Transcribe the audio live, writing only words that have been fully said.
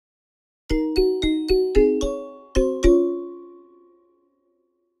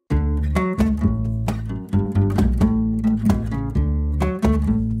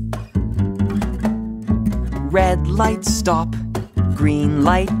Red light, stop. Green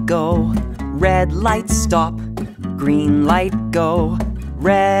light, go. Red light, stop. Green light, go.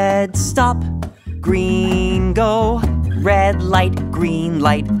 Red, stop. Green, go. Red light, green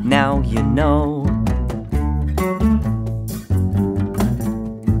light, now you know.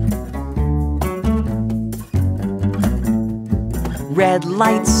 Red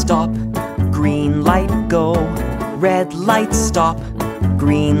light, stop. Green light, go. Red light, stop.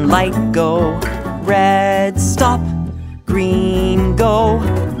 Green light, go. Red, stop. Green, go.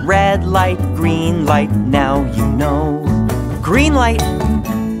 Red light, green light, now you know. Green light.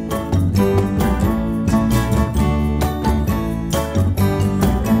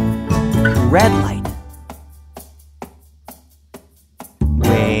 Red light.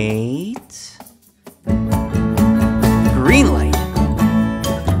 Wait. Green light.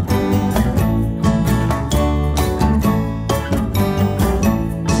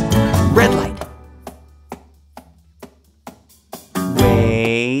 Red light.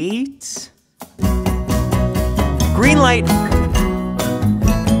 Wait. Green light.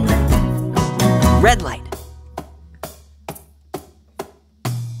 Red light.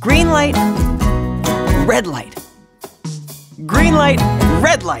 Green light. Red light. Green light.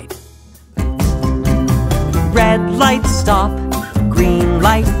 Red light. Red light, stop. Green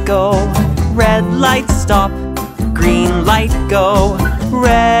light, go. Red light, stop. Green light, go.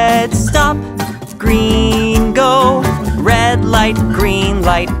 Red, stop. Green, go. Red light, green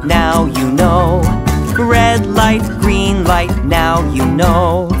light, now you know. Red light, green light, now you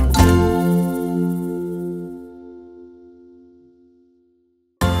know.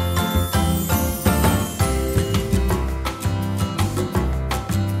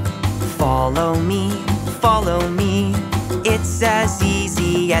 Follow me, it's as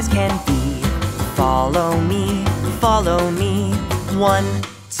easy as can be. Follow me, 1,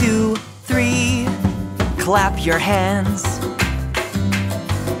 2, 3. Clap your hands,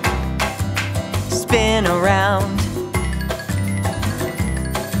 spin around,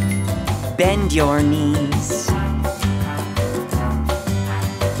 bend your knees,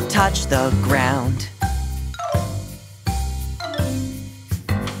 touch the ground.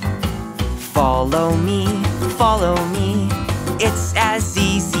 Follow me, it's as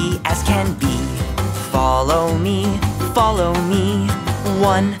easy as can be. Follow me,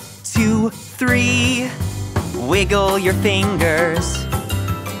 1, 2, 3. Wiggle your fingers,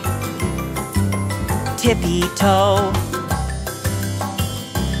 tippy-toe,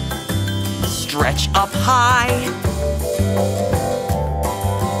 stretch up high,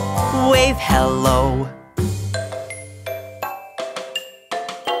 wave hello.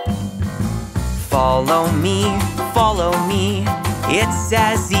 Follow me, it's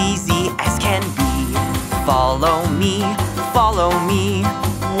as easy as can be. Follow me,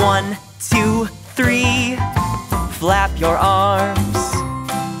 1, 2, 3. Flap your arms,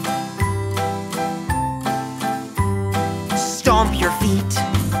 stomp your feet,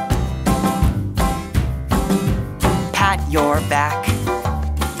 pat your back,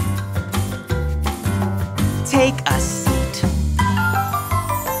 take a seat.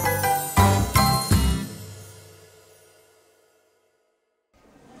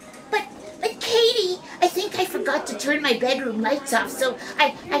 To turn my bedroom lights off, so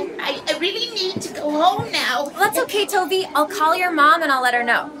I really need to go home now. Well, that's okay, Toby. I'll call your mom and I'll let her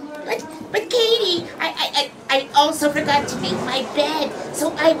know. But Katie, I also forgot to make my bed,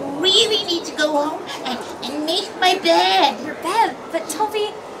 so I really need to go home and make my bed. Your bed? But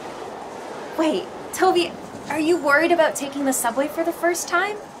Toby... Wait, Toby, are you worried about taking the subway for the first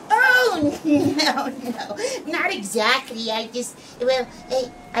time? Oh, no, not exactly.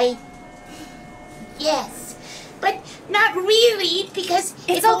 Yes. But not really, because...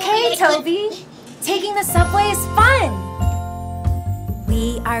 It's okay, Toby. Taking the subway is fun.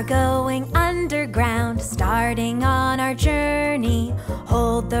 We are going underground, starting on our journey.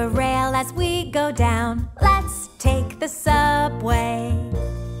 Hold the rail as we go down. Let's take the subway.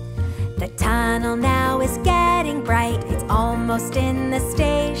 The tunnel now is getting bright. It's almost in the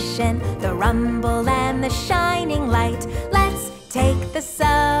station. The rumble and the shining light. Let's take the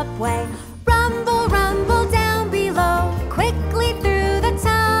subway. Rumble, rumble down below, quickly through the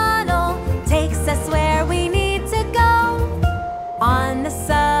tunnel, takes us where we need to go. On the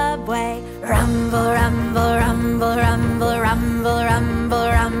subway, rumble, rumble, rumble, rumble, rumble, rumble,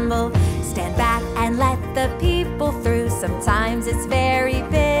 rumble. Stand back and let the people through. Sometimes it's very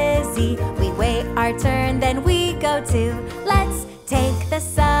busy. We wait our turn, then we go too. Let's take the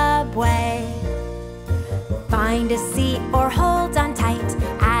subway. Find a seat or hold on tight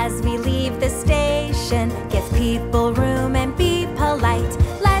as we leave the station. Give people room and be polite.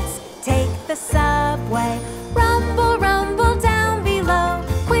 Let's take the subway. Rumble,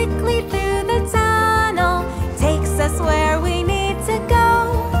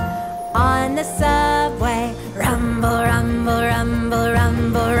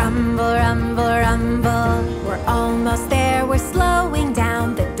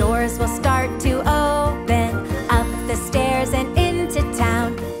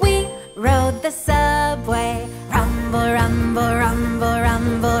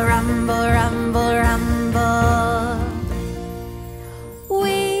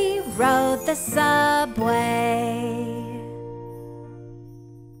 rode the subway.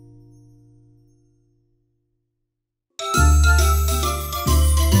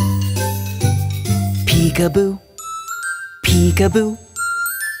 Peekaboo, peekaboo,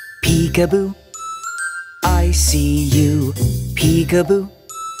 peekaboo, I see you. Peekaboo,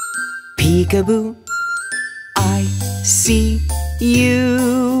 peekaboo, I see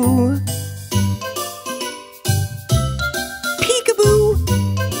you. Peekaboo,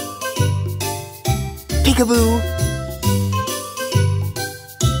 peekaboo,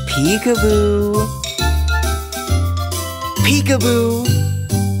 peekaboo, peekaboo,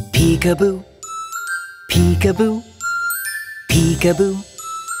 peekaboo. Peekaboo, peekaboo,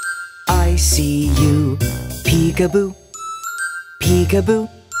 I see you. Peekaboo, peekaboo,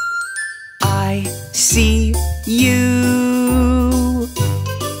 I see you.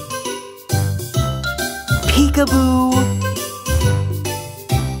 Peekaboo,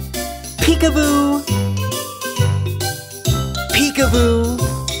 peekaboo, peekaboo,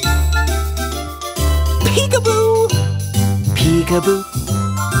 peekaboo, peekaboo,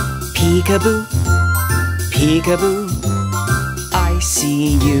 peekaboo. Peekaboo, I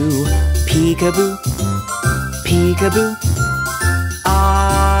see you. Peekaboo, peekaboo,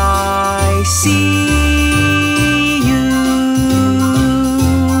 I see you.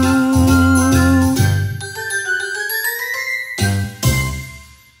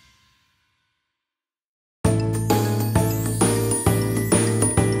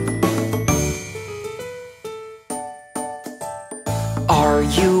 Are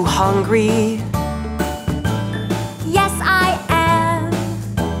you hungry?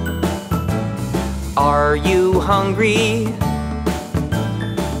 Are you hungry?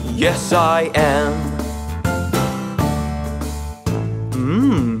 Yes, I am.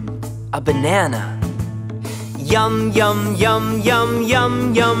 A banana. Yum, yum, yum, yum,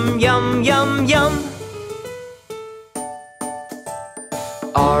 yum, yum, yum, yum, yum.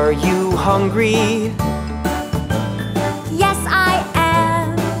 Are you hungry? Yes, I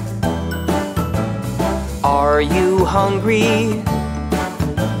am. Are you hungry?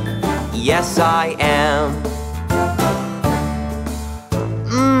 Yes, I am.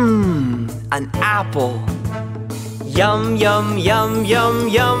 An apple. Yum, yum, yum, yum,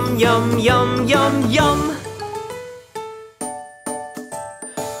 yum, yum, yum, yum, yum.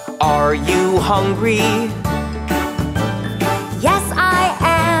 Are you hungry? Yes, I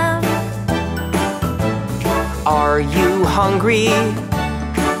am. Are you hungry?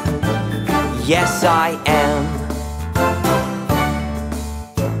 Yes, I am.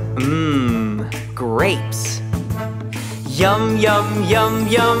 Grapes. Yum, yum, yum,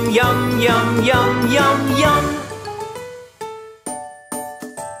 yum, yum, yum, yum, yum, yum.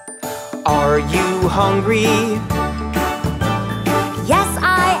 Are you hungry? Yes,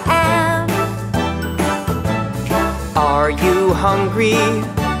 I am. Are you hungry?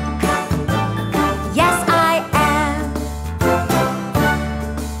 Yes, I am.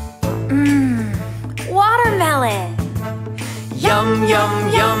 Watermelon. Yum, yum,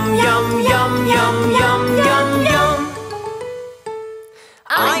 yum, yum, yum, yum, yum, yum, yum.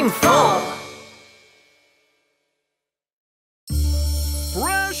 I'm full.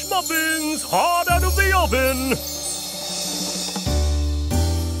 Fresh muffins, hot out of the oven.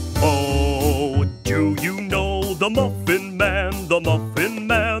 Oh, do you know the Muffin Man, the Muffin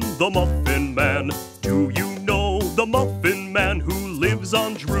Man, the Muffin Man? Do you know the Muffin Man who lives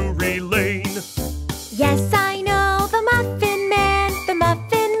on Drury Lane? Yes, I know the Muffin Man, the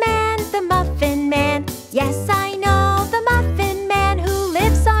Muffin Man, the Muffin Man. Yes, I know the Muffin Man who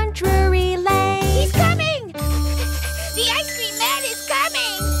lives on Drury Lane. He's coming! The ice cream man is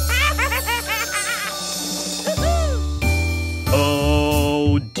coming!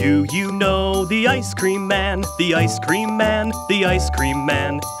 Oh, do you know the Ice Cream Man, the Ice Cream Man, the Ice Cream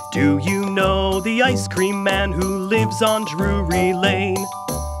Man? Do you know the Ice Cream Man who lives on Drury Lane?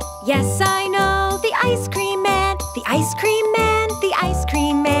 Yes, I know the Ice Cream Man, the Ice Cream Man, the Ice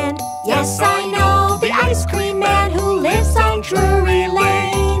Cream Man. Yes, I know the Ice Cream Man who lives on Drury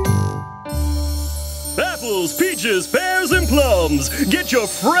Lane. Apples, peaches, pears, and plums. Get your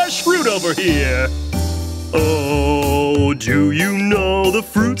fresh fruit over here. Oh, do you know the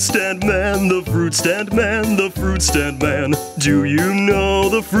Fruit Stand Man, the Fruit Stand Man, the Fruit Stand Man? Do you know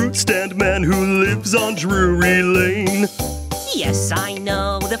the Fruit Stand Man who lives on Drury Lane? Yes, I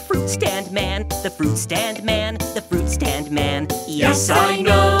know the Fruit Stand Man, the Fruit Stand Man, the Fruit Stand Man. Yes, I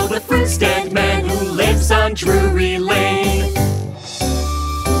know the Fruit Stand Man who lives on Drury Lane.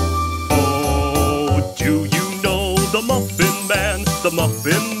 Oh, do you know the Muffin Man, the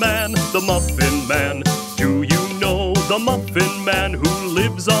Muffin Man, the Muffin Man? Do you know the Muffin Man who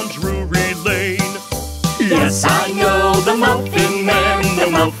lives lives on Drury Lane. Yes, I know the Muffin Man, the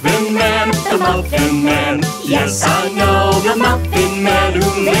Muffin Man, the Muffin Man. Yes, I know the Muffin Man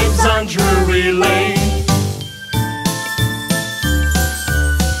who lives on Drury Lane.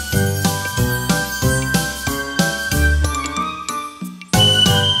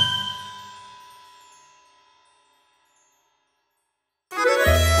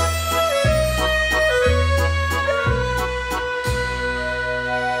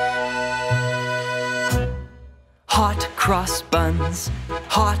 Hot cross buns,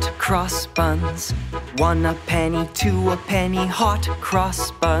 hot cross buns. 1 a penny, 2 a penny, hot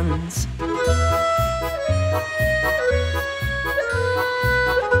cross buns.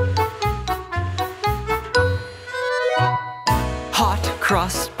 Hot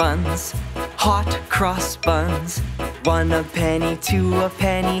cross buns, hot cross buns. 1 a penny, 2 a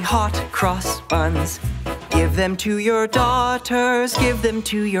penny, hot cross buns. Give them to your daughters, give them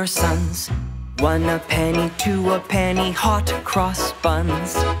to your sons. 1 a penny, 2 a penny, hot cross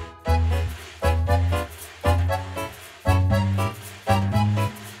buns.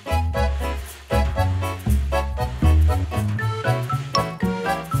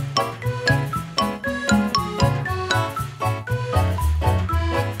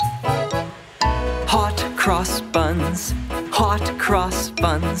 Hot cross buns, hot cross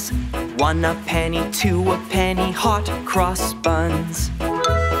buns. 1 a penny, 2 a penny, hot cross buns.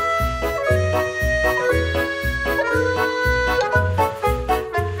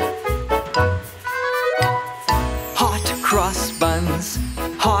 Cross buns,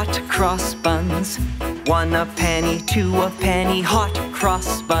 hot cross buns. 1 a penny, 2 a penny, hot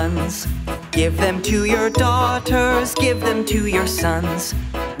cross buns. Give them to your daughters, give them to your sons.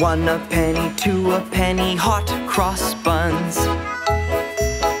 1 a penny, 2 a penny, hot cross buns.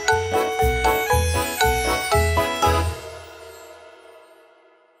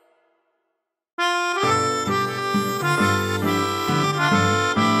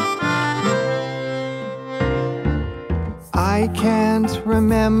 I can't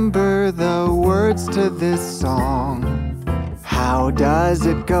remember the words to this song. How does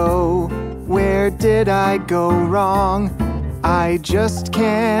it go? Where did I go wrong? I just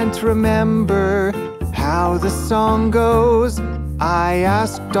can't remember how the song goes. I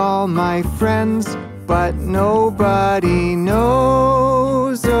asked all my friends, but nobody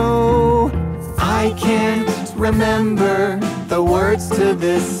knows. Oh, I can't remember the words to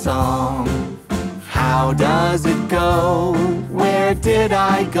this song. How does it go? Where did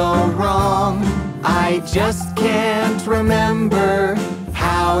I go wrong? I just can't remember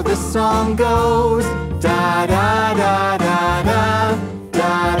how the song goes. Da da da da da,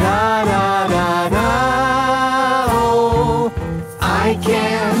 da da da da da. Oh, I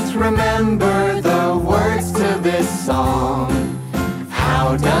can't remember the words to this song.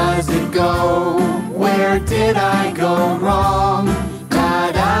 How does it go? Where did I go wrong?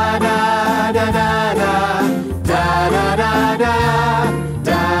 Da da da da da da, da da da da,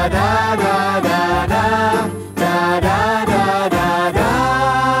 da da da da da, da da da da da.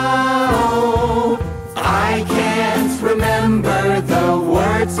 Oh, I can't remember the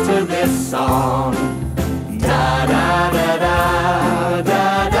words to this song. Da da da da,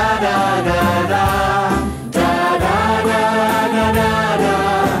 da da da da da, da da da da da da,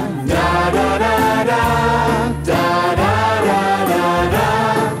 da da da da, da da da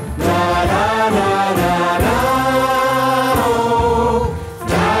da da.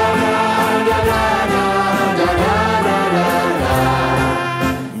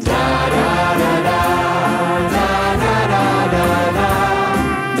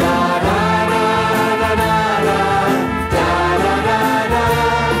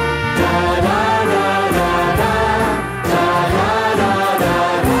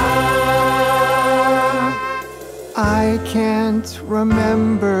 I can't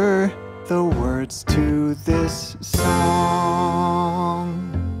remember the words to this song.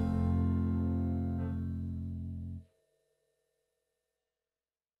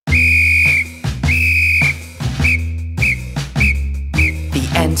 The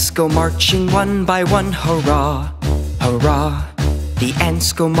ants go marching 1 by 1, hurrah, hurrah. The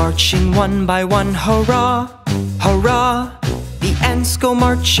ants go marching 1 by 1, hurrah, hurrah. The ants go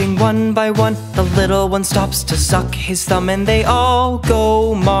marching 1 by 1. The little one stops to suck his thumb, and they all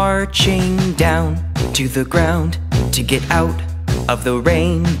go marching down to the ground to get out of the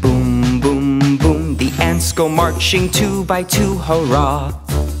rain. Boom, boom, boom. The ants go marching 2 by 2, hurrah,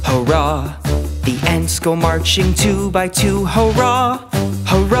 hurrah. The ants go marching 2 by 2, hurrah,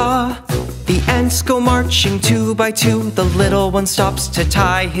 hurrah. The The ants go marching 2 by 2. The little one stops to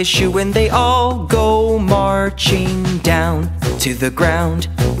tie his shoe, and they all go marching down to the ground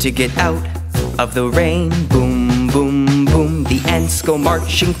to get out of the rain. Boom, boom, boom. The ants go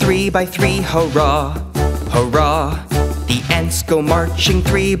marching 3 by 3. Hurrah, hurrah. The ants go marching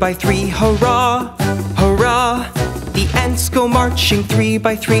 3 by 3. Hurrah, hurrah. The ants go marching 3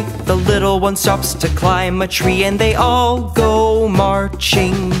 by 3. The little one stops to climb a tree, and they all go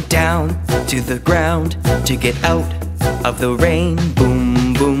marching down to the ground to get out of the rain.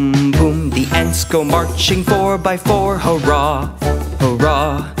 Boom, boom, boom. The ants go marching 4 by 4. Hurrah,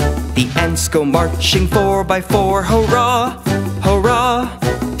 hurrah. The ants go marching 4 by 4. Hurrah, hurrah.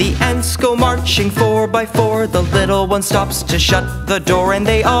 The ants go marching 4 by 4. The little one stops to shut the door, and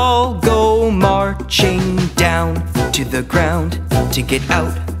they all go marching down to the ground to get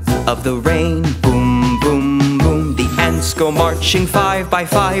out of the rain. Boom, boom, boom. The ants go marching 5 by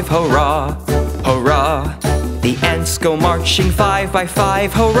 5. Hurrah, hurrah. The ants go marching 5 by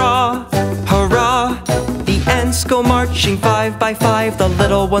 5. Hurrah, hurrah. The ants go marching 5 by 5. The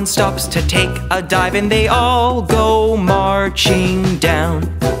little one stops to take a dive, and they all go marching down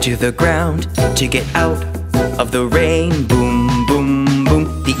to the ground to get out of the rain. Boom, boom,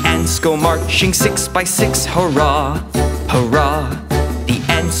 boom. The ants go marching 6 by 6. Hurrah, hurrah. The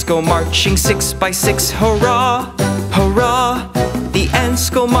ants go marching 6 by 6. Hurrah, hurrah. The ants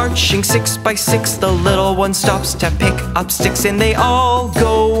go marching 6 by 6. The little one stops to pick up sticks, and they all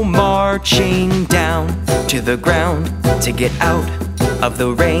go marching down to the ground to get out of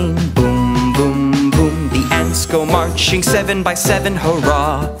the rain. Boom, boom, boom. The ants go marching 7 by 7.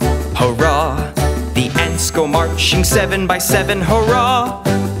 Hurrah, hurrah. The ants go marching 7 by 7. Hurrah,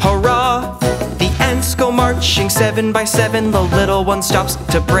 hurrah. The ants go marching 7 by 7. The little one stops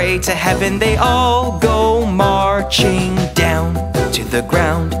to pray to heaven. They all go marching down to the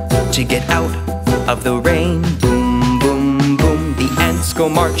ground to get out of the rain. Boom, boom, boom. The ants go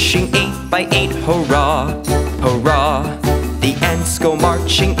marching 8 by 8. Hurrah, hurrah. The ants go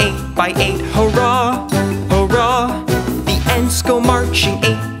marching 8 by 8. Hurrah, hurrah. The ants go marching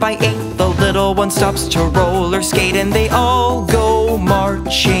 8 by 8. The little one stops to roller skate, and they all go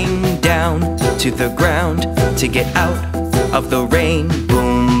marching down to the ground to get out of the rain.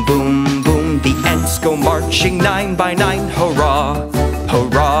 Boom, boom, boom. The ants go marching 9 by 9. Hurrah,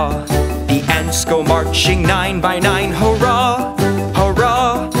 hurrah. The ants go marching 9 by 9. Hurrah,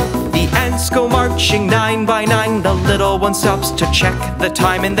 hurrah. The ants go marching 9 by 9. The little one stops to check the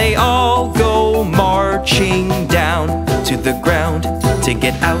time, and they all go marching down to the ground to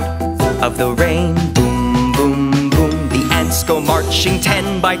get out of the rain. Boom, boom, boom. The ants go marching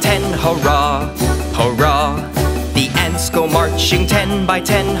 10 by 10. Hurrah, hurrah. The ants go marching 10 by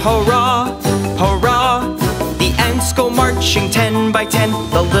 10. Hurrah, hurrah. The ants go marching 10 by 10.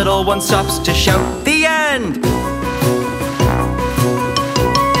 The little one stops to shout, "The end!"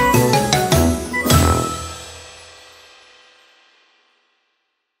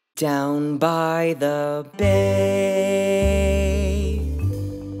 Down by the bay,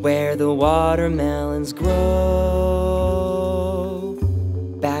 where the watermelons grow,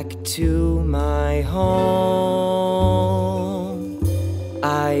 back to my home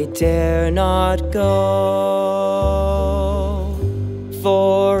I dare not go,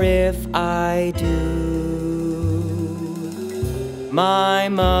 for if I do, my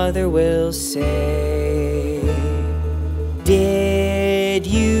mother will say, "Did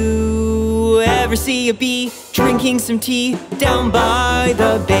you ever see a bee drinking some tea down by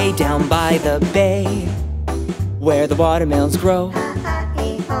the bay, down by the bay, where the watermelons grow?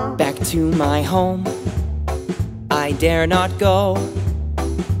 Back to my home I dare not go,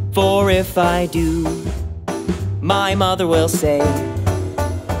 for if I do, my mother will say,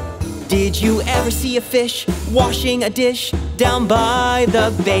 did you ever see a fish washing a dish down by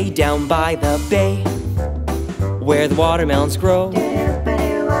the bay, down by the bay, where the watermelons grow?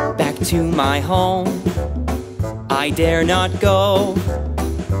 Back to my home I dare not go,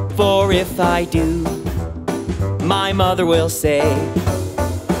 for if I do, my mother will say,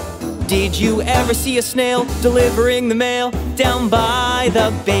 did you ever see a snail delivering the mail down by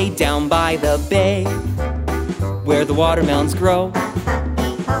the bay, down by the bay, where the watermelons grow?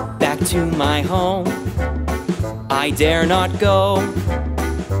 Back to my home I dare not go,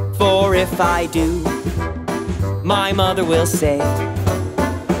 for if I do, my mother will say,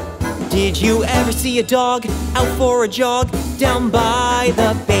 did you ever see a dog out for a jog down by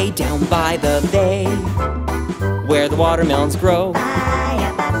the bay, down by the bay, where the watermelons grow?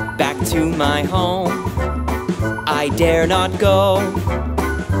 Back to my home I dare not go,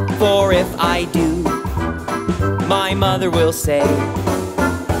 for if I do, my mother will say,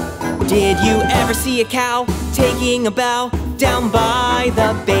 Did you ever see a cow taking a bow down by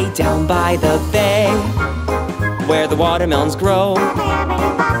the bay, down by the bay, where the watermelons grow?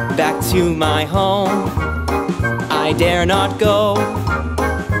 Back to my home I dare not go,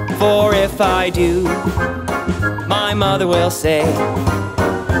 for if I do, my mother will say.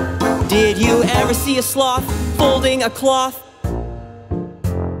 Did you ever see a sloth folding a cloth?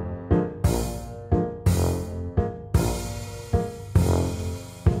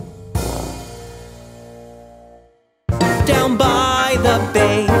 Down by the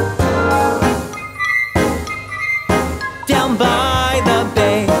bay, down by the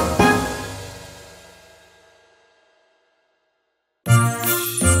bay.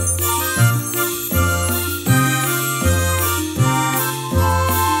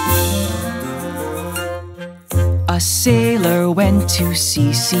 A sailor went to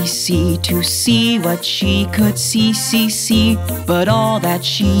sea to see what she could see. But all that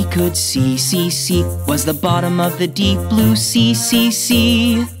she could see was the bottom of the deep blue sea.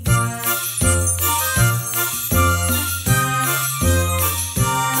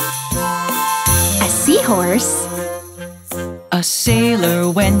 A seahorse. A sailor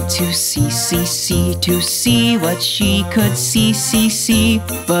went to sea to see what she could see.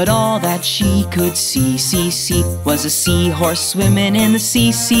 But all that she could see was a seahorse swimming in the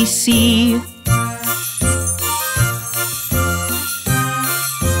sea.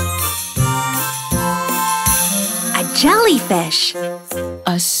 A jellyfish.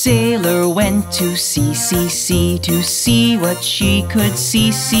 A sailor went to sea to see what she could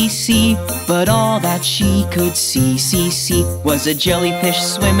see. But all that she could see was a jellyfish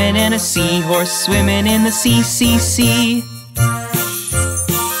swimming and a seahorse swimming in the sea.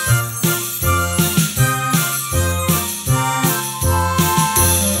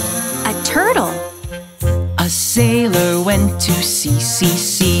 A turtle. A sailor went to sea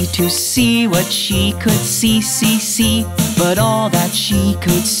to see what she could see. But all that she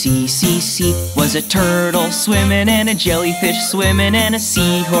could see was a turtle swimming and a jellyfish swimming and a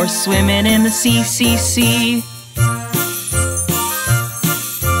seahorse swimming in the sea.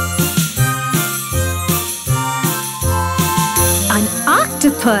 An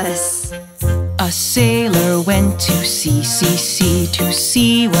octopus. A sailor went to sea to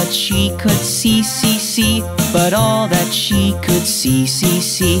see what she could see. But all that she could see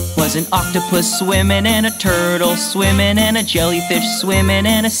was an octopus swimming and a turtle swimming and a jellyfish swimming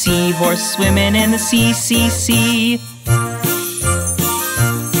and a seahorse swimming in the sea.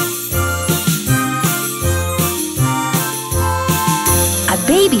 A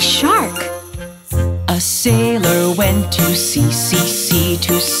baby shark. A sailor went to sea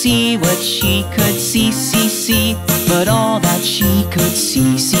to see what she could see. But all that she could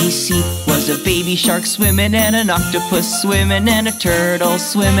see was a baby shark swimming and an octopus swimming and a turtle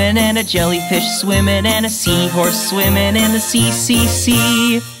swimming and a jellyfish swimming and a seahorse swimming in the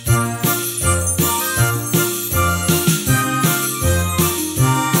sea.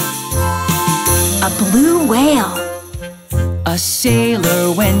 A blue whale. A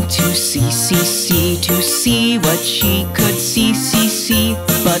sailor went to sea to see what she could see.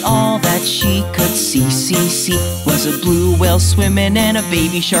 But all that she could see was a blue whale swimming and a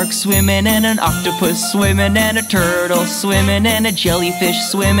baby shark swimming and an octopus swimming and a turtle swimming and a jellyfish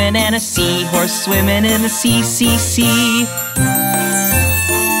swimming and a seahorse swimming in the sea.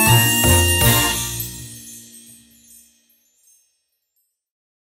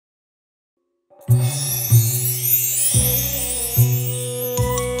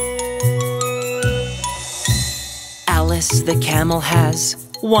 Alice the camel has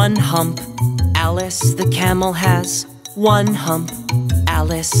one hump. Alice the camel has one hump.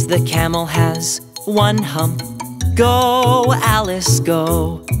 Alice the camel has one hump. Go, Alice,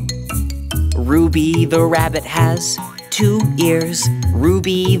 go. Ruby the rabbit has 2 ears.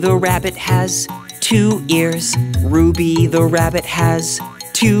 Ruby the rabbit has 2 ears. Ruby the rabbit has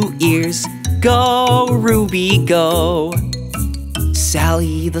 2 ears. Go, Ruby, go.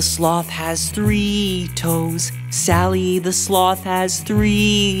 Sally the sloth has 3 toes. Sally the sloth has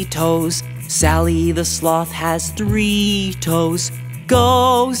 3 toes. Sally the sloth has 3 toes.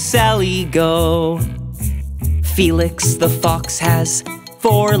 Go, Sally, go. Felix the fox has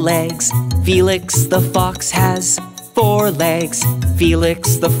 4 legs. Felix the fox has 4 legs.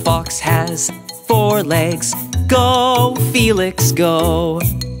 Felix the fox has 4 legs. Go, Felix, go.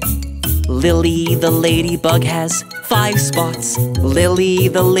 Lily the ladybug has 5 spots. Lily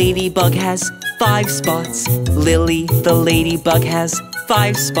the ladybug has 5 spots. Lily the ladybug has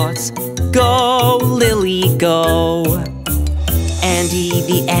 5 spots. Go, Lily, go. Andy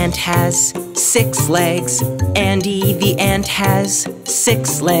the ant has 6 legs. Andy the ant has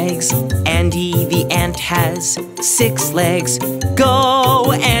 6 legs. Andy the ant has 6 legs.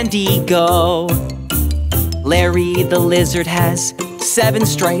 Go, Andy, go. Larry the lizard has 7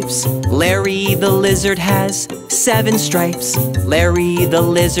 stripes. Larry the lizard has 7 stripes. Larry the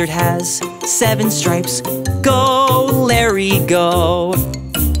lizard has 7 stripes. Go, Larry, go.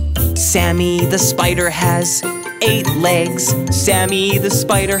 Sammy the spider has 8 legs. Sammy the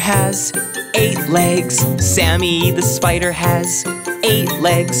spider has 8 legs. Sammy the spider has 8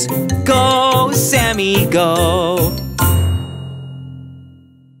 legs. Go, Sammy, go.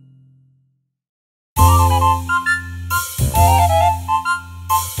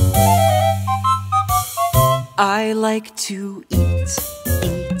 I like to eat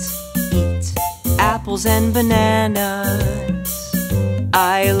apples and bananas.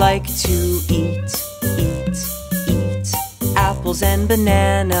 I like to eat apples and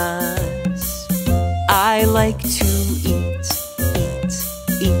bananas. I like to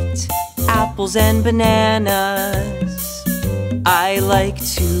eat apples and bananas. I like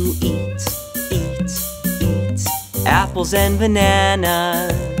to eat apples and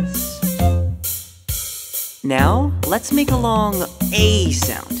bananas. Now, let's make a long A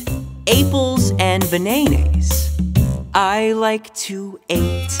sound. Apples and bananas. I like to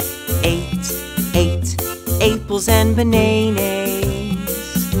eat apples and bananas.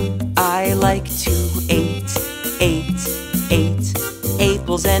 I like to eat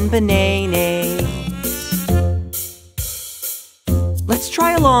apples and bananas. Let's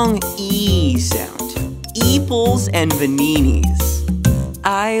try a long E sound. Eeples and bananas.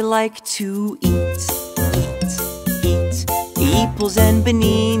 I like to eat apples and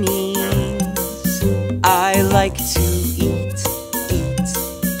bananas. I like to eat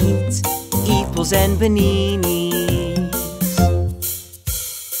apples and bananas.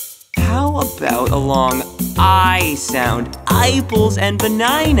 How about a long I sound? Apples and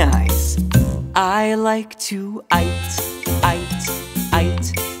bananas. I like to eat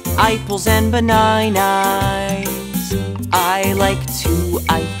apples and bananas. I like to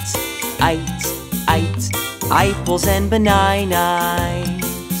eat apples and bananas.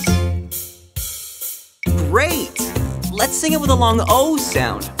 Great! Let's sing it with a long O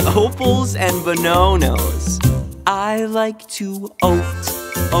sound. Opals and bananas. I like to oat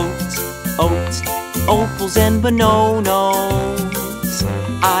opals and bananas.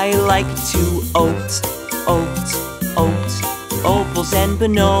 I like to oat opals and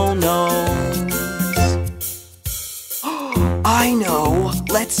bananas. I know!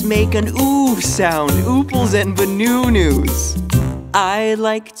 Let's make an OO sound. Ooples and bananas. I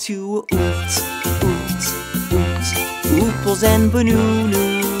like to oot ooples and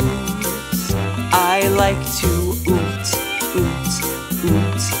bananas. I like to oot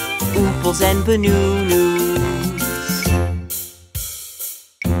ooples and bananas.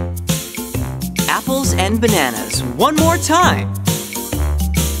 Apples and bananas. One more time.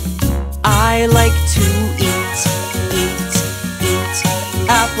 I like to eat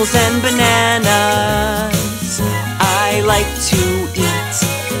apples and bananas. I like to eat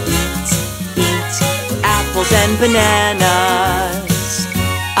apples and bananas.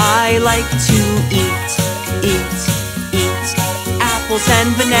 I like to eat apples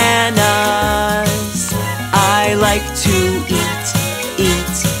and bananas. I like to eat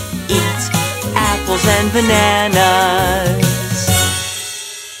apples and bananas.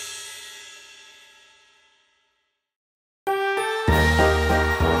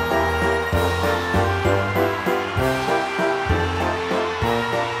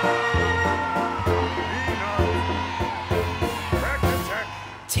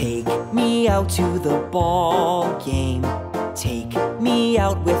 Take me out to the ball game. Take me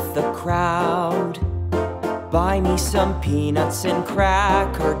out with the crowd. Buy me some peanuts and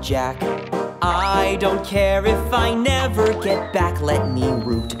Cracker Jack. I don't care if I never get back. Let me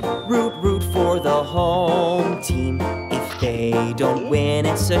root for the home team. If they don't win,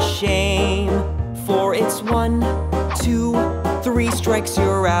 it's a shame. For it's 1, 2, 3 strikes,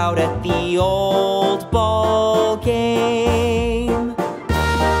 you're out at the old ball game.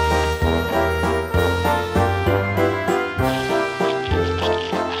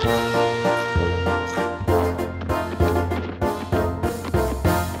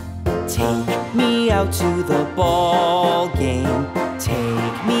 Take me out to the ball game.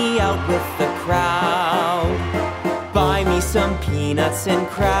 Take me out with the crowd. Buy me some peanuts and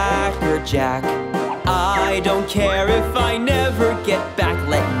Cracker Jack. I don't care if I never get back.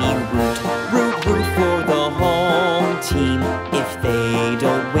 Let me root for the home team. If they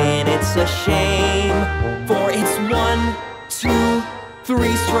don't win, it's a shame. For it's 1, 2,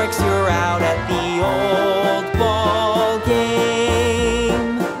 3 strikes, you're out at the old ball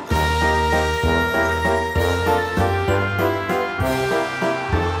game.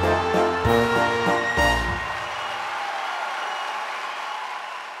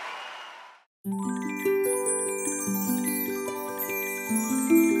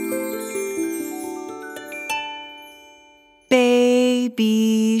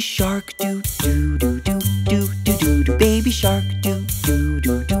 Baby shark, do do do do do do do do. Baby shark, do do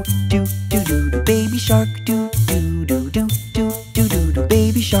do do do do do do. Baby shark, do do do do do do do do.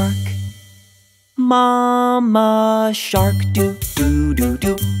 Baby shark. Mama shark, do do do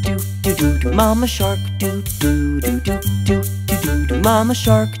do do do do do. Mama shark, do do do do do do do do. Mama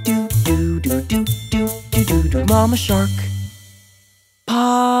shark, do do do do do do do do. Mama shark.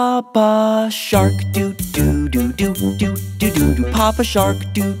 Papa shark, do do do do do do do do. Papa shark,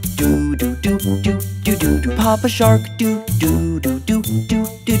 do do do do do do do do. Papa shark, do do do do do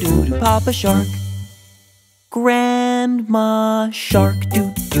do do do. Papa shark. Grandma shark,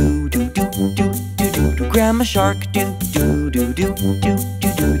 do do do do do do do do. Grandma shark, do do do do do do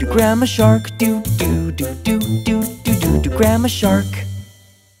do do. Grandma shark, do do do do do do do do. Grandma shark.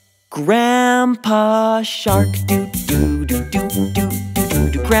 Grandpa shark, do do do do do do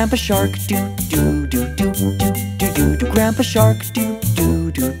do. Grandpa shark, do do do do do do do do. Grandpa shark, do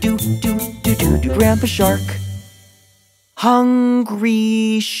do do do do do do do. Grandpa shark.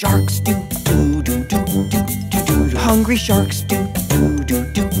 Hungry sharks, do do do do do do do. Hungry sharks, do do do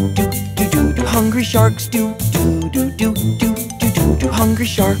do do do do do. Hungry sharks, do do do do do do do. Hungry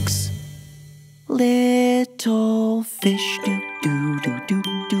sharks. Little fish, do do do do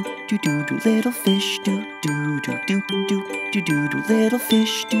do do do do. Little fish, do do do do do do do do. Little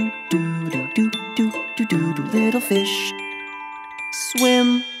fish, do do do do do do do do. Little fish.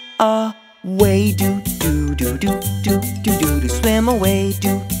 Swim away, do do do do do do do do. Swim away,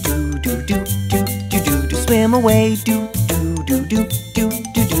 do do do do do do do do. Swim away, do do do do do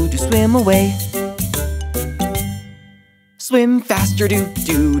do do do. Swim away. Swim faster, do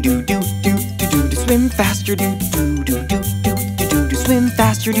do do do do do do do. Swim faster, do do do do do do do do. Swim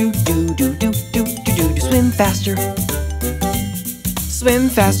faster, do do do do do do do do. Swim faster. Swim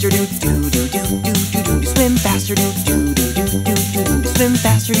faster, do do do do do do do. Swim faster, do do do do do do do. Swim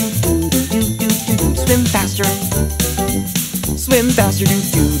faster, do do do do do do do. Swim faster. Swim faster, do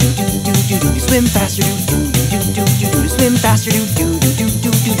do do do do do do. Swim faster, do do do do do do. Swim faster, do do do do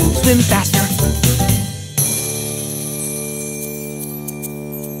do do do. Swim faster.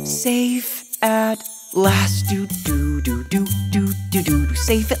 Safe at last, do do do do do do do.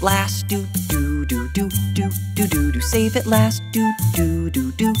 Safe at last, do do do do do do do do. Safe at last, do do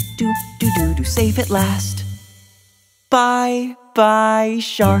do do do do do do. Safe at last. Bye bye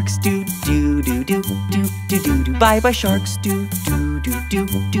sharks, do do do do do do do do. Bye bye sharks, do do do do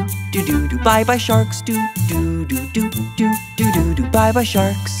do do do do. Bye bye sharks, do do do do do do do do. Bye bye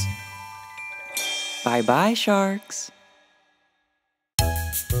sharks. Bye bye sharks.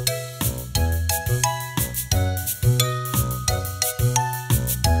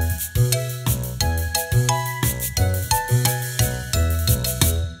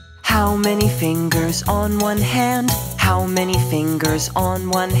 How many fingers on one hand? How many fingers on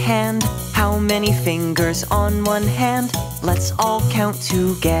one hand? How many fingers on one hand? Let's all count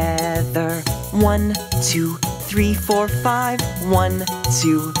together. 1, 2, 3, 4, 5. 1,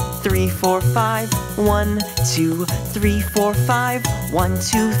 2, 3, 4, 5. 1, 2, 3, 4, 5. 1,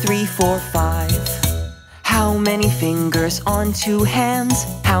 2, 3, 4, 5. How many fingers on two hands?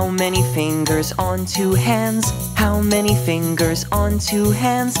 How many fingers on two hands? How many fingers on two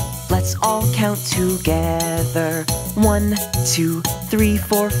hands? Let's all count together. 1, 2, 3,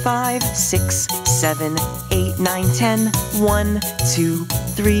 4, 5, 6, 7, 8, 9, 10. 1, 2,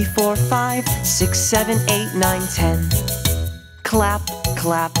 3, 4, 5, 6, 7, 8, 9, 10. Clap,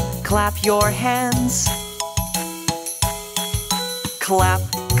 clap, clap your hands. Clap,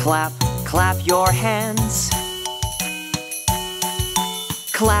 clap, clap your hands.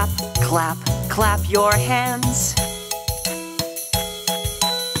 Clap, clap, clap your hands.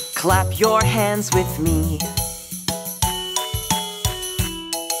 Clap your hands with me.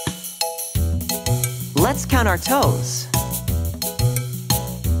 Let's count our toes.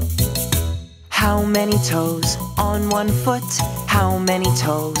 How many toes on one foot? How many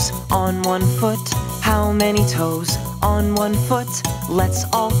toes on one foot? How many toes on one foot? Let's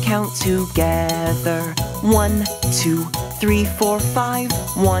all count together. 1, 2, 3, 4, 5.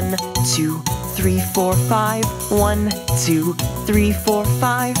 1, 2, 3, 4, 5. 1, 2, 3, 4,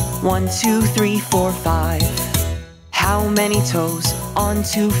 5. 1, 2, 3, 4, 5. How many toes on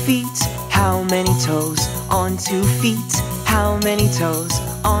 2 feet? How many toes on 2 feet? How many toes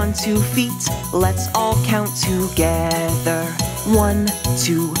on 2 feet? Let's all count together. 1,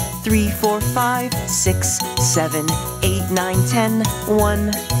 2, 3, 4, 5, 6, 7, 8, 9, 10.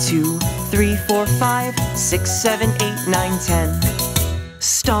 1, 2, 3, 4, 5, 6, 7, 8, 9, 10.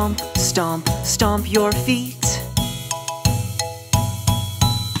 Stomp, stomp, stomp your feet.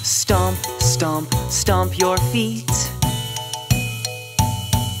 Stomp, stomp, stomp your feet.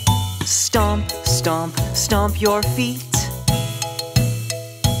 Stomp, stomp, stomp your feet.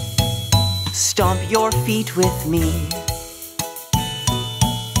 Stomp your feet with me.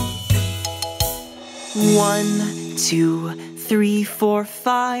 1, 2, 3, 4,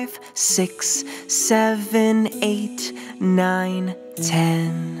 5, 6, 7, 8, 9,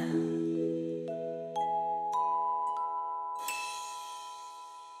 10.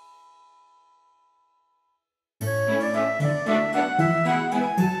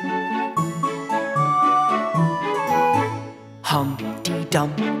 Humpty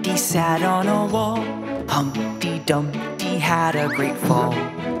Dumpty sat on a wall. Humpty Dumpty had a great fall.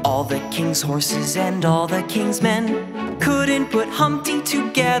 All the king's horses and all the king's men couldn't put Humpty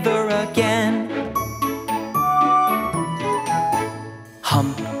together again.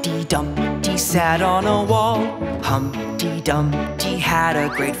 Humpty Dumpty sat on a wall. Humpty Dumpty had a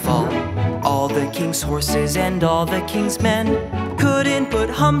great fall. All the king's horses and all the king's men couldn't put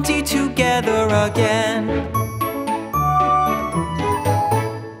Humpty together again.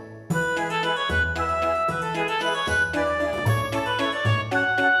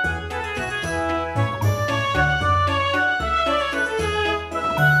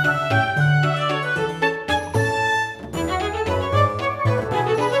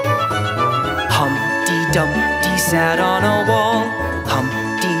 Dumpty sat on a wall.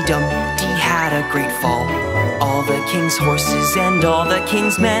 Humpty Dumpty had a great fall. All the king's horses and all the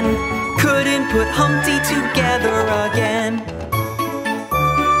king's men couldn't put Humpty together again.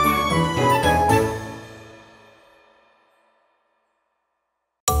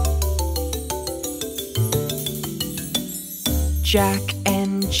 Jack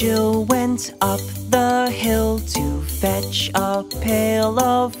and Jill went up the hill to fetch a pail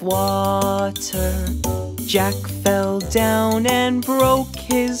of water. Jack fell down and broke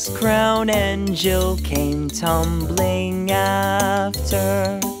his crown, and Jill came tumbling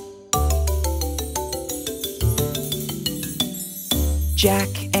after. Jack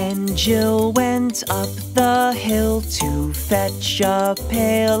and Jill went up the hill to fetch a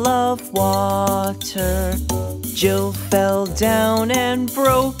pail of water. Jill fell down and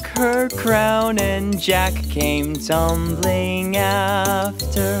broke her crown, and Jack came tumbling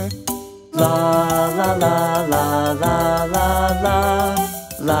after. La la la la la la la.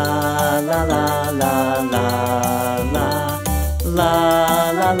 La la la la la la.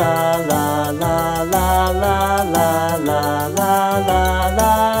 La la la la la la la la la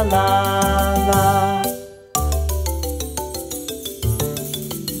la la la.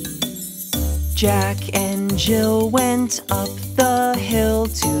 Jack and Jill went up the hill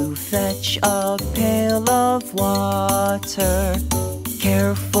to fetch a pail of water.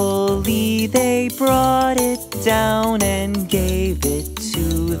 Carefully they brought it down and gave it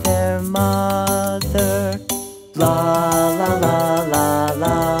to their mother. La la la la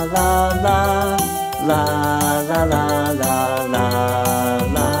la la la. La la la la la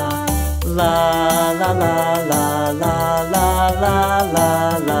la. La la la la la la la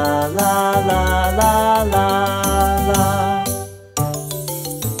la la la la la.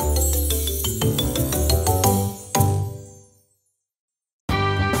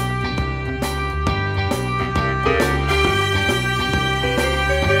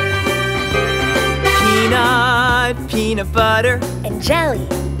 Peanut, peanut butter, and jelly,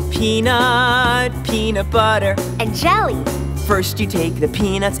 peanut, peanut butter, and jelly. First you take the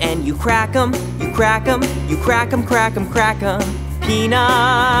peanuts and you crack 'em, you crack 'em, you crack 'em, crack 'em, crack 'em.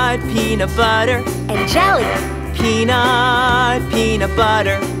 Peanut, peanut butter, and jelly, peanut, peanut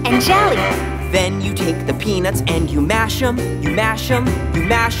butter, and jelly. Then you take the peanuts and you mash 'em, you mash 'em, you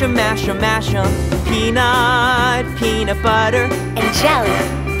mash 'em, mash 'em, mash 'em. Peanut, peanut butter, and jelly,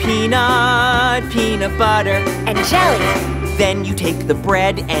 peanut, peanut butter, and jelly. Then you take the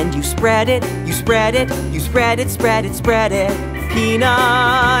bread and you spread it, you spread it, you spread it, spread it, spread it.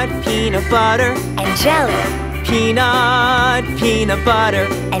 Peanut, peanut butter, and jelly, peanut, peanut butter,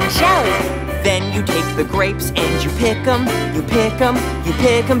 and jelly. Then you take the grapes and you pick 'em, you pick 'em, you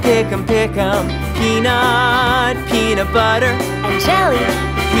pick 'em, pick 'em, pick 'em. Peanut, peanut butter, and jelly,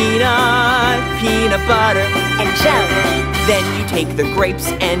 peanut, peanut butter, and jelly. Then you take the grapes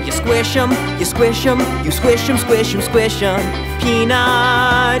and you squish 'em, you squish 'em, you squish 'em, squish 'em, squish 'em.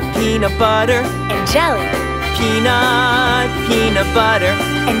 Peanut, peanut butter, and jelly, Peanut, peanut butter,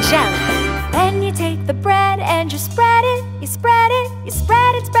 and jelly. Then you take the bread and you spread it, you spread it, you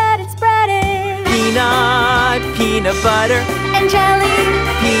spread it, spread it, spread it. peanut, peanut butter, And jelly,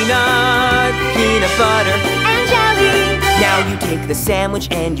 peanut, peanut butter. and jelly. Now you take the sandwich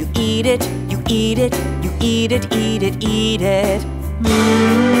and you eat it, you eat it, you eat it, eat it, eat it.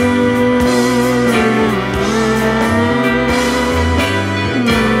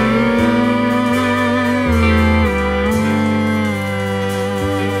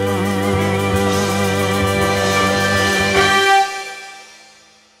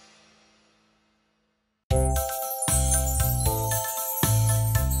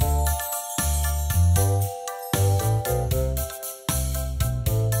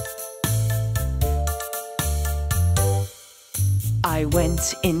 I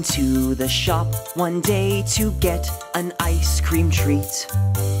went into the shop one day to get an ice cream treat.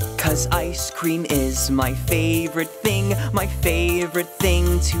 'Cause ice cream is my favorite thing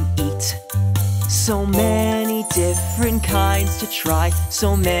to eat. So many different kinds to try,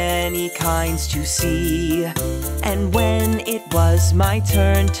 so many kinds to see. And when it was my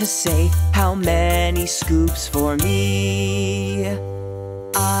turn to say how many scoops for me,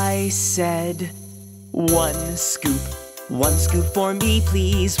 I said, 1 scoop. 1 scoop for me,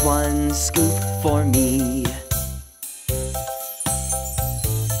 please, 1 scoop for me.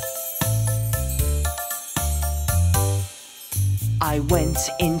 I went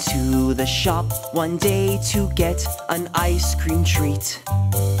into the shop one day to get an ice cream treat.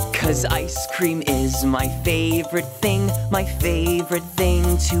 'Cause ice cream is my favorite thing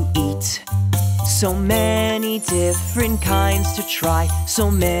to eat. So many different kinds to try,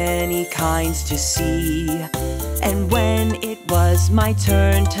 so many kinds to see. And when it was my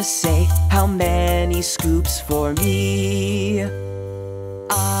turn to say how many scoops for me,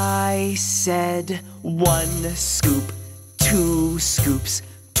 I said 1 scoop, 2 scoops.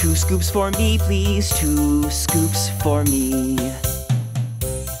 2 scoops for me, please, 2 scoops for me.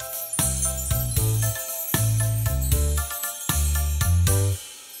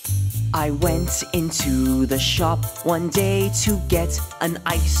 I went into the shop one day to get an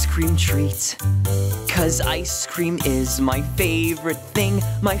ice cream treat. 'Cause ice cream is my favorite thing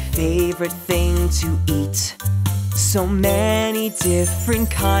to eat. So many different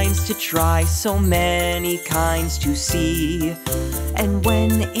kinds to try, so many kinds to see. And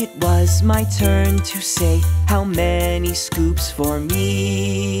when it was my turn to say how many scoops for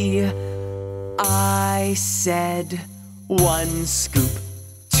me, I said 1 scoop,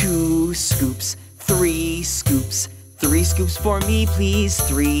 2 scoops, 3 scoops. 3 scoops for me, please,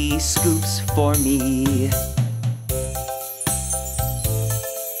 3 scoops for me.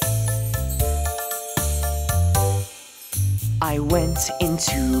 I went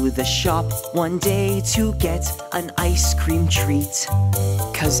into the shop one day to get an ice cream treat.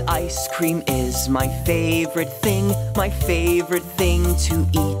 'Cause ice cream is my favorite thing to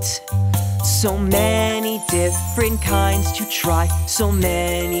eat. So many different kinds to try, so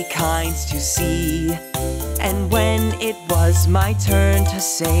many kinds to see. And when it was my turn to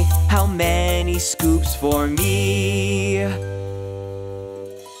say how many scoops for me,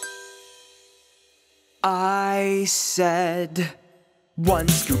 I said 1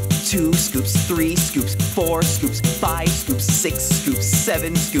 scoop, 2 scoops, 3 scoops, 4 scoops, 5 scoops, 6 scoops,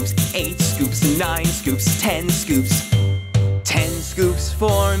 7 scoops, 8 scoops, 9 scoops, 10 scoops. 10 scoops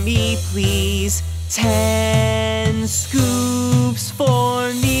for me, please. 10 scoops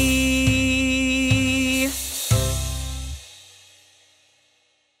for me.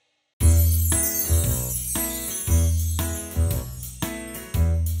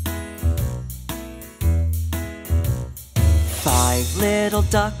 Five little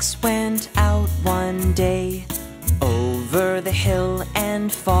ducks went out one day, over the hill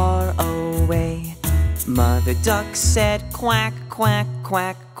and far away. Mother duck said quack, quack,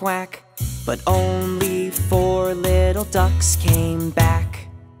 quack, quack, but only 4 little ducks came back.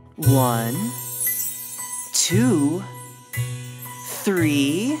 1, 2,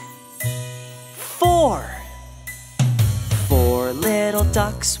 3, 4. 4 little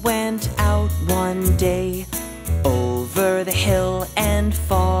ducks went out one day, over the hill and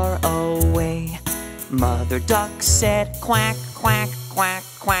far away. Mother duck said quack, quack, quack,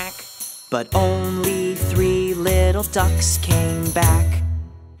 quack, but only 3 little ducks came back.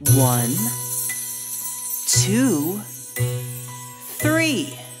 1, 2,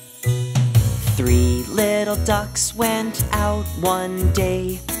 3. 3 little ducks went out one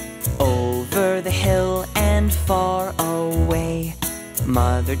day, over the hill and far away.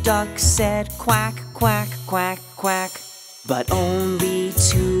 Mother duck said quack, quack, quack, quack, but only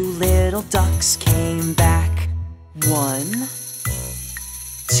 2 little ducks came back. 1,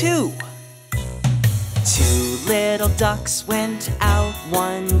 2. 2 little ducks went out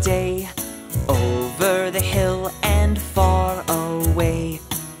one day, over the hill and far away.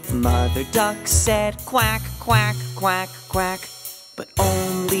 Mother duck said quack, quack, quack, quack, but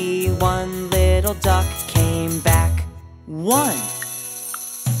only one little duck came back. 1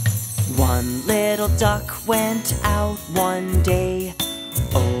 little duck went out one day,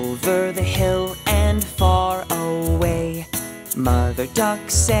 over the hill and far away. Mother duck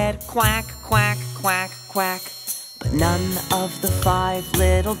said quack, quack, quack, quack, but none of the 5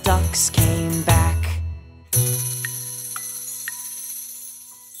 little ducks came back.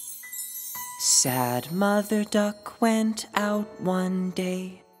 Sad Mother Duck went out one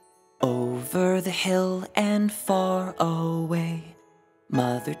day, over the hill and far away.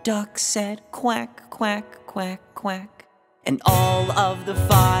 Mother Duck said quack, quack, quack, quack, and all of the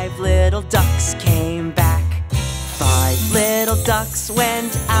 5 little ducks came back. 5 little ducks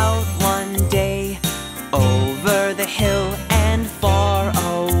went out one day, over the hill and far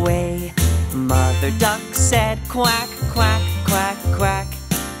away. Mother Duck said quack, quack, quack, quack,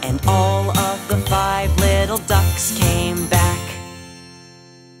 and all of the 5 little ducks came back.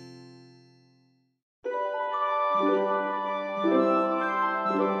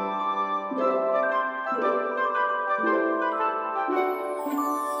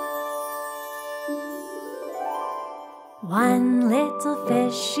 One little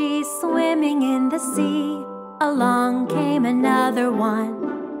fishy swimming in the sea. Along came another one,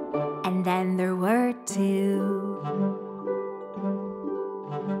 and then there were 2.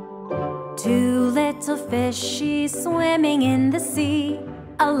 2 little fishy swimming in the sea.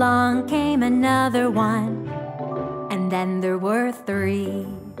 Along came another one, and then there were 3.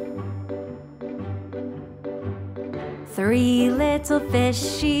 3 little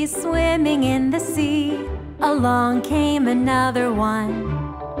fishy swimming in the sea. Along came another one,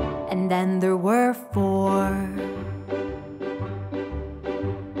 and then there were 4.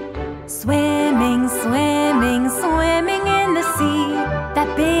 Swimming, swimming, swimming in the sea. That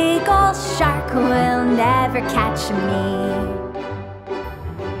big old shark will never catch me.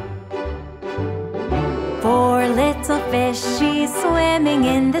 4 little fishies swimming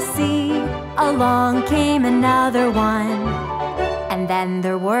in the sea. Along came another one, and then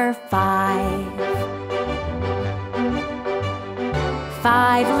there were 5.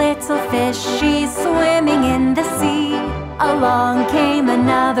 5 little fishies swimming in the sea. Along came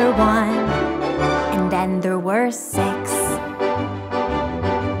another one, and then there were 6.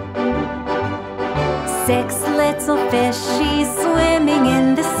 6 little fishies swimming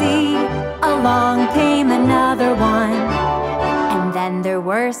in the sea. Along came another one, and then there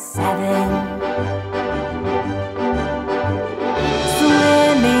were 7.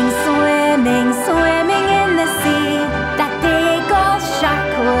 Swimming, swimming, swimming in the sea. That big old shark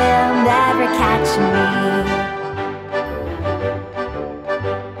will never catch me.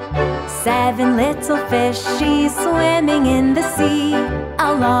 7 little fishies swimming in the sea.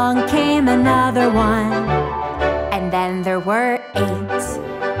 Along came another one, and then there were 8.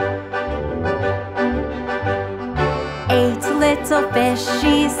 8 little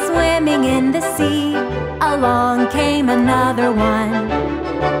fishies swimming in the sea. Along came another one,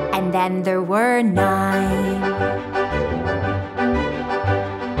 and then there were 9.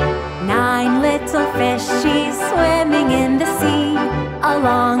 9 little fishies swimming in the sea.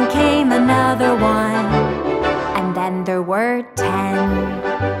 Along came another one, and then there were 10.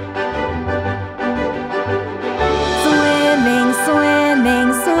 Swimming,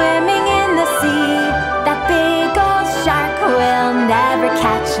 swimming, swimming in the sea. That big old shark will never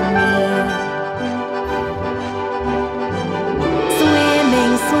catch me.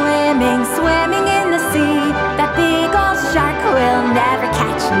 Swimming, swimming, swimming in the sea. That big old shark will never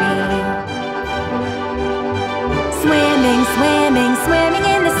catch me. Swimming, swimming, swimming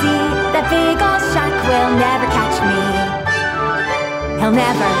in the sea. That big old shark will never catch me. He'll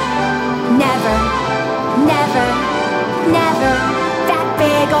never, never, never, never. That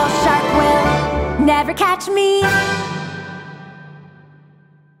big old shark will never catch me.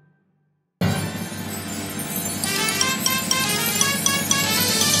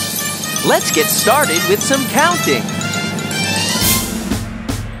 Let's get started with some counting.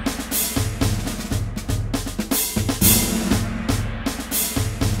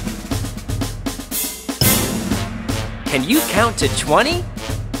 Can you count to 20?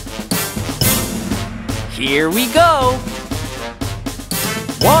 Here we go.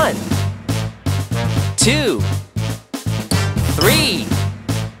 1, 2, 3,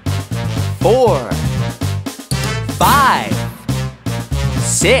 4, 5,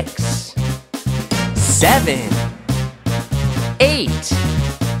 6, 7, 8,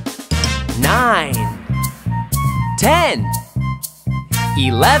 9, 10,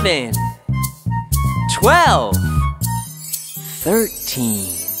 11, 12, 13,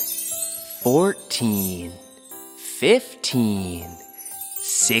 14, 15,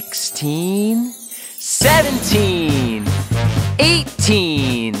 16, 17,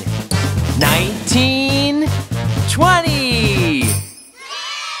 18, 19, 20.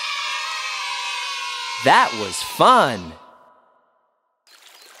 That was fun.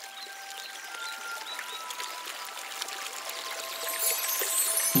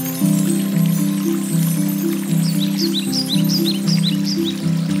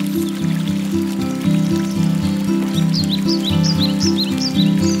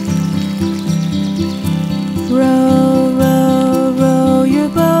 Row, row, row your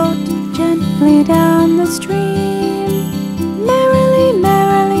boat gently down the stream. Merrily,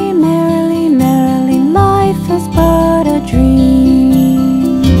 merrily, merrily, merrily, life is but a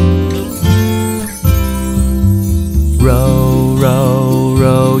dream. Row, row,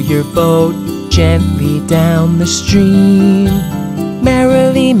 row your boat gently down the stream.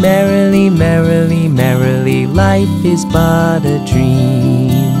 Merrily, merrily, merrily, merrily, life is but a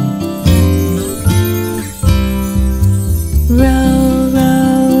dream. Row,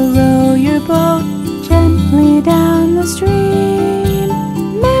 row, row your boat gently down the stream.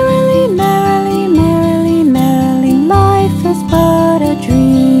 Merrily, merrily, merrily, merrily, life is but a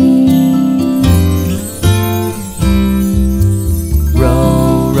dream.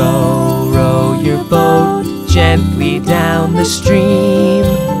 Row, row, row your boat gently down the stream.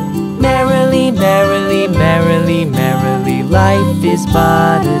 Merrily, merrily, merrily, merrily, life is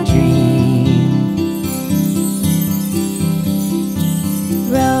but a dream.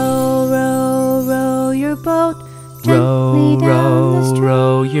 Row, row, row your boat Row, gently down the row, stream.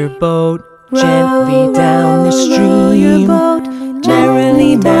 row your boat Row, gently down the row, row your stream. boat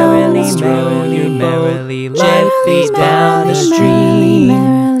Merrily, gently down merrily, the stream. merrily, merrily, life is down the Merrily, stream.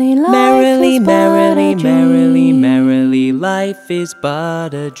 merrily, Merrily, life is merrily, but a merrily, dream. merrily, life is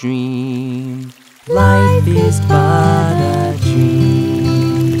but a dream. Life is but a dream.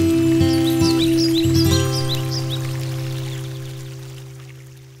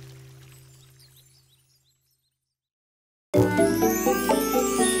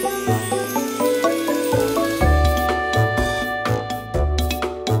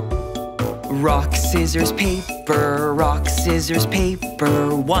 Rock, scissors, paper, rock, scissors,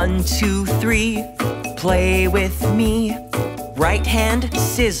 paper. 1, 2, 3, play with me. Right hand,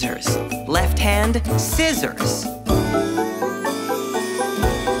 scissors, left hand, scissors. 2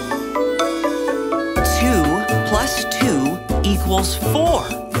 plus 2 equals 4.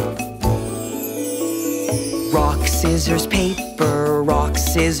 Rock, scissors, paper, rock,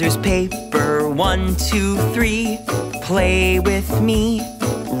 scissors, paper. 1, 2, 3, play with me.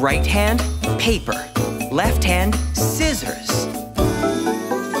 Right hand, paper, left hand, scissors.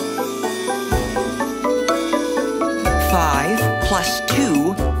 5 plus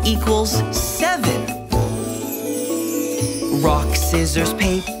 2 equals 7. Rock, scissors,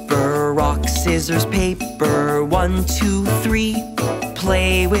 paper, rock, scissors, paper. 1, 2, 3,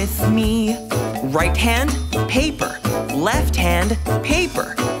 play with me. Right hand, paper, left hand,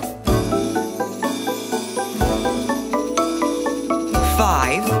 paper.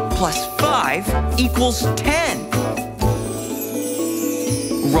 5 plus 5 equals 10.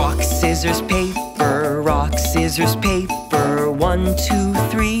 Rock, scissors, paper, rock, scissors, paper. 1, 2,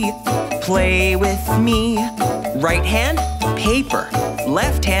 3, play with me. Right hand, paper,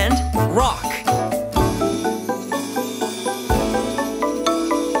 left hand, rock.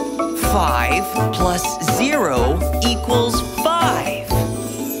 5 plus 0 equals 5.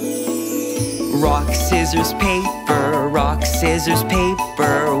 Rock, scissors, paper, rock, scissors,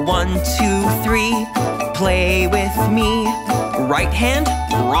 paper. 1, 2, 3, play with me. Right hand,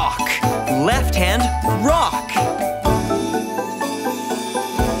 rock, left hand, rock.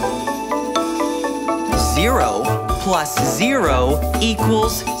 0 plus 0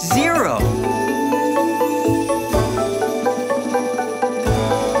 equals 0.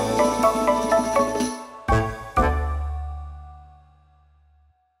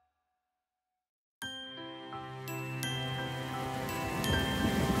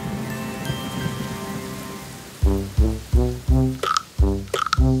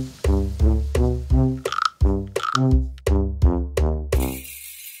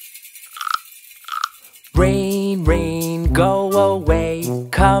 Rain, rain, go away.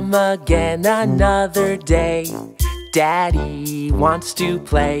 Come again another day. Daddy wants to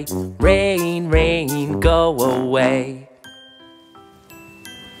play. Rain, rain, go away.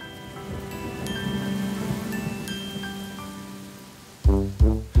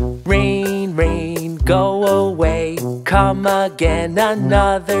 go away, come again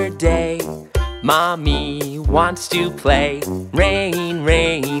another day. Mommy wants to play, rain,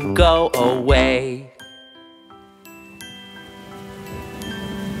 rain, go away.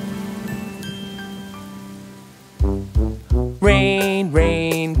 Rain,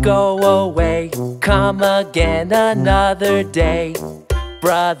 rain, go away, come again another day.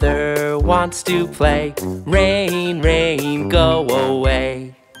 Brother wants to play, rain, rain, go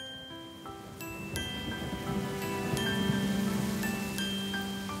away.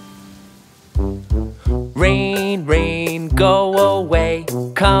 Rain, rain, go away,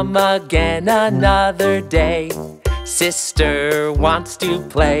 come again another day. Sister wants to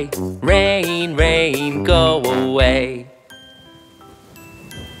play, rain, rain, go away.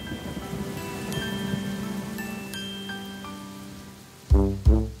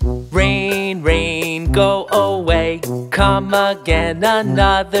 Rain, rain, go away, come again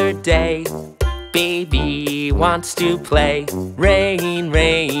another day. Baby wants to play, rain,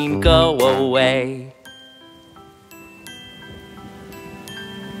 rain, go away.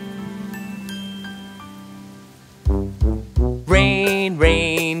 Rain,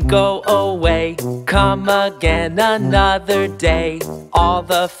 rain, go away, come again another day. All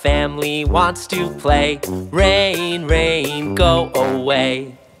the family wants to play, rain, rain, go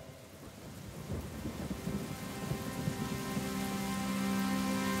away.